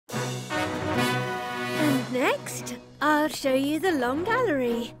Next, I'll show you the long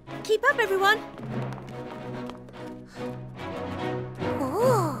gallery. Keep up, everyone.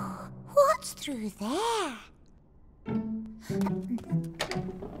 Oh, what's through there?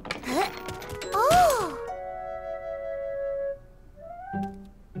 Oh!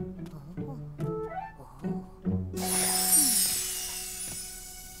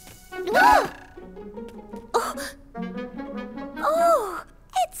 Oh,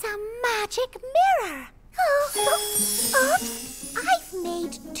 it's a magic mirror. Oops, I've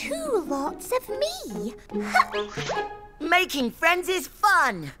made 2 lots of me. Making friends is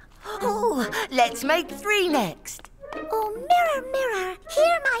fun. Oh, let's make 3 next. Oh, mirror, mirror,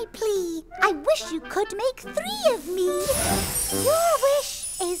 hear my plea. I wish you could make 3 of me. Your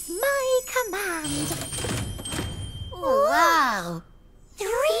wish is my command. Wow. 3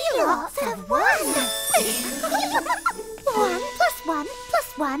 lots of 1. 1 plus 1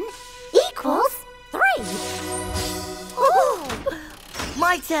 plus 1 equals 3. Oh.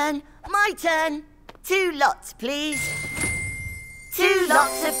 My turn, my turn. 2 lots, please. 2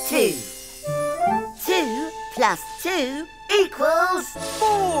 lots of 2. 2 plus 2 equals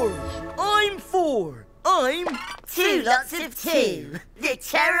 4. I'm 4. I'm 2 lots of 2. The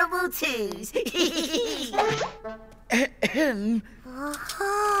terrible 2s.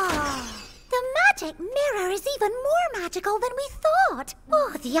 The magic mirror is even more magical than we thought.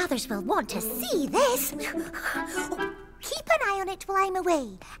 Oh, the others will want to see this. Keep an eye on it while I'm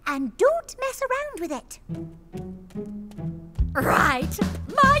away, and don't mess around with it. Right,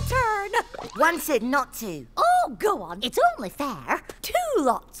 my turn. One said not to. Oh, go on, it's only fair. 2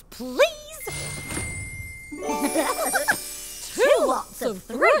 lots, please. 2 lots of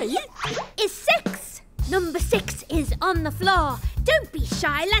 3 is 6. Number 6 is on the floor. Don't be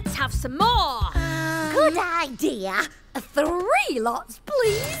shy, let's have some more. Good idea. 3 lots,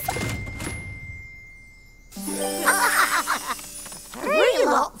 please. 3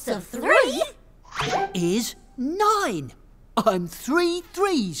 lots of 3 is 9. I'm 3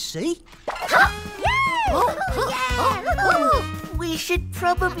 3s, see? We should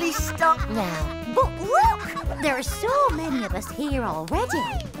probably stop now. But look, there are so many of us here already.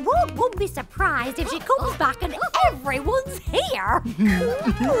 Won't be surprised if she comes back and everyone's here.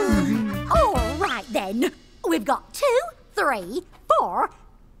 All right then. We've got 2, 3, 4,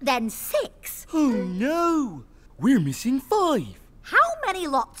 then 6. Oh no, we're missing 5. How many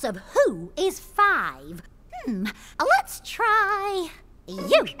lots of who is 5? Let's try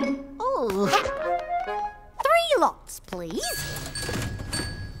you. Oh. 3 lots, please.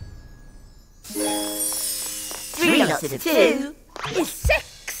 3 lots of 2 is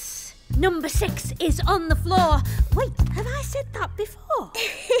 6. Number 6 is on the floor. Wait, have I said that before?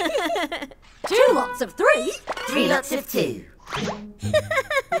 2 lots of 3. 3 lots of 2. I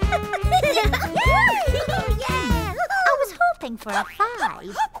was hoping for a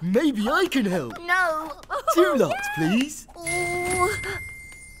 5. Maybe I can help. No. 2 lots, please. Oh.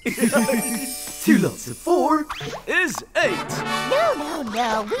 2 lots of 4 is 8.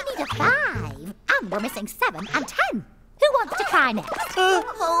 No. We need a 5. And we're missing 7 and 10. Who wants to try next?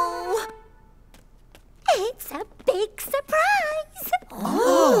 Oh. It's a big surprise.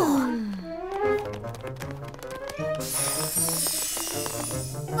 Oh.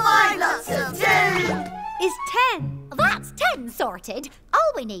 5 lots of 2 is 10. That's 10 sorted.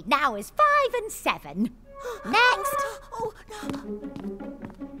 All we need now is 5 and 7. Next. Oh,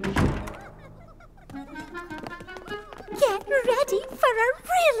 Get ready for a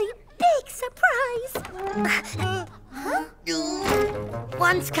really big surprise.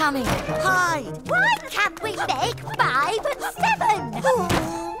 One's coming. Hide. Why can't we make 5 and 7?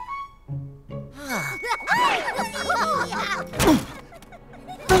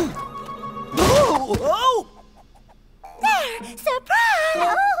 Oh! There!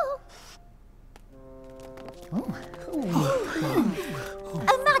 Surprise!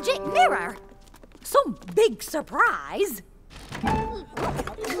 A magic mirror. Some big surprise.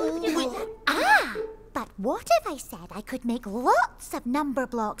 But what if I said I could make lots of number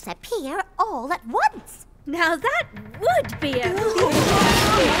blocks appear all at once? Now that would be a...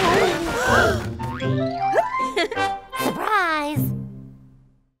 Surprise!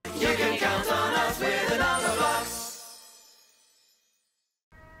 You can count on us with the Numberblocks.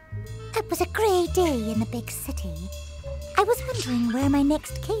 It was a grey day in the big city. I was wondering where my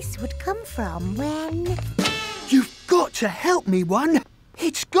next case would come from when... You've got to help me, One.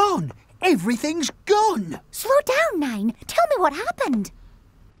 It's gone. Everything's gone. Slow down, 9. Tell me what happened.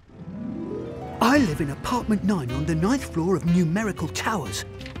 I live in apartment 9 on the 9th floor of Numerical Towers.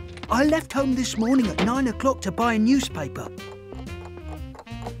 I left home this morning at 9 o'clock to buy a newspaper.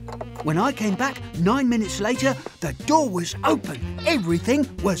 When I came back 9 minutes later, the door was open. Everything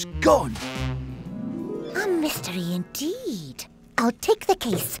was gone. A mystery indeed. I'll take the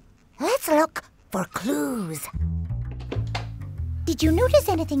case. Let's look for clues. Did you notice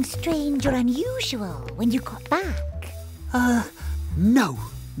anything strange or unusual when you got back? No,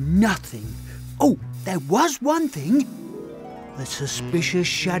 nothing. Oh, there was one thing. The suspicious,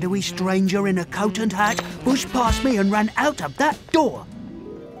 shadowy stranger in a coat and hat pushed past me and ran out of that door.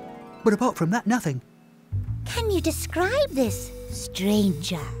 But apart from that, nothing. Can you describe this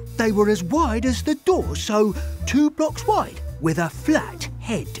stranger? They were as wide as the door, so 2 blocks wide, with a flat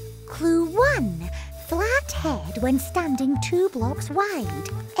head. Clue 1. Flat head when standing 2 blocks wide.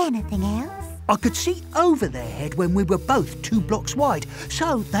 Anything else? I could see over their head when we were both 2 blocks wide,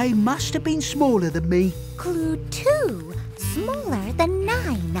 so they must have been smaller than me. Clue 2. Smaller than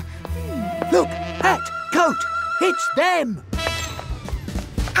 9. Look, hat, coat, it's them!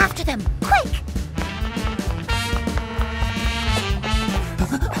 After them, quick!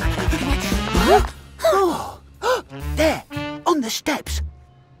 Oh, there, on the steps.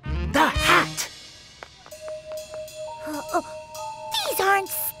 The hat! These aren't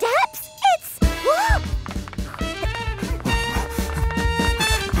steps, it's...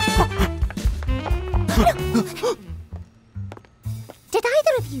 Did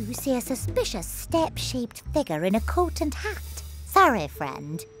either of you see a suspicious step-shaped figure in a coat and hat? Sorry,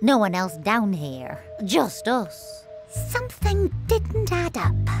 friend. No one else down here. Just us. Something didn't add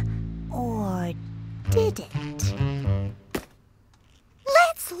up. Or did it?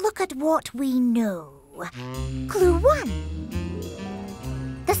 Let's look at what we know. Clue 1.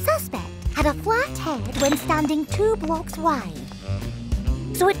 The suspect had a flat head when standing 2 blocks wide.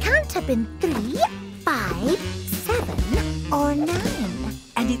 So it can't have been 3, 5, 7, or 9.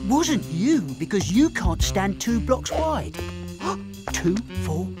 And it wasn't you, because you can't stand 2 blocks wide. 2,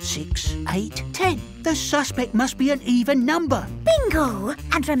 4, 6, 8, 10. The suspect must be an even number. Bingo!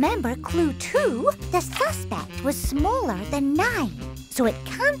 And remember, clue 2, the suspect was smaller than 9. So it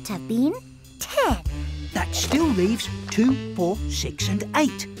can't have been 10. That still leaves 2, 4, 6, and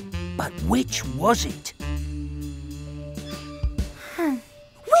 8. But which was it?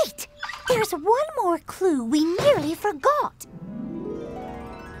 Wait! There's one more clue we nearly forgot.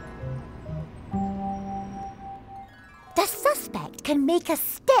 The suspect can make a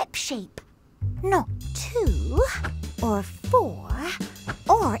step shape. Not 2, or 4,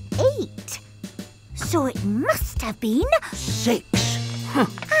 or 8. So it must have been... 6.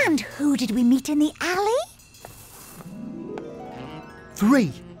 And who did we meet in the alley?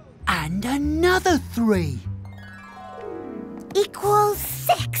 3. And another 3. Equals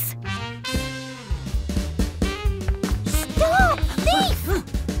 6. Stop, thief!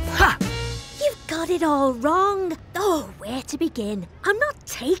 Ha! You've got it all wrong. Oh, where to begin? I'm not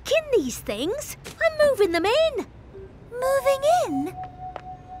taking these things. I'm moving them in. Moving in?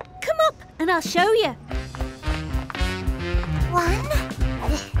 Come up and I'll show you. 1,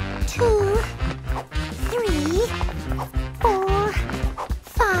 2, 3, 4,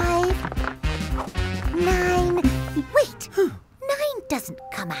 5, 9. Wait, 9 doesn't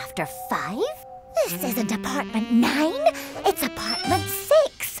come after 5. This isn't apartment 9, it's apartment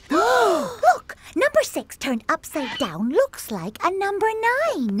 6. Look, number 6 turned upside down looks like a number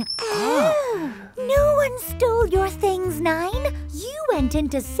 9. Oh. No one stole your things, 9. You went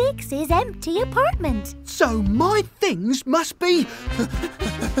into 6's empty apartment. So my things must be...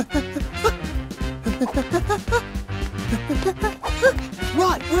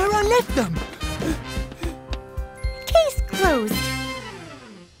 right where I left them. Case closed.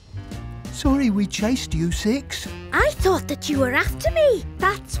 Sorry we chased you, 6. I thought that you were after me.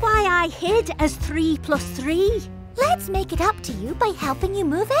 That's why I hid as 3 plus 3. Let's make it up to you by helping you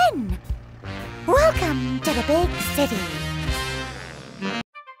move in. Welcome to the big city.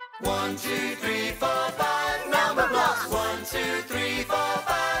 1, 2, 3, 4, 5 number blocks. 1, 2, 3, 4,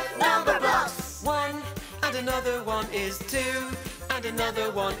 5 number blocks. 1 and another 1 is 2 and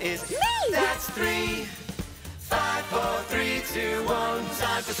another 1 is me. That's 3. 5, 4, 3, 2, 1.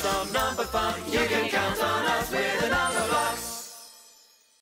 Time for some number fun. You can count on us with the number blocks.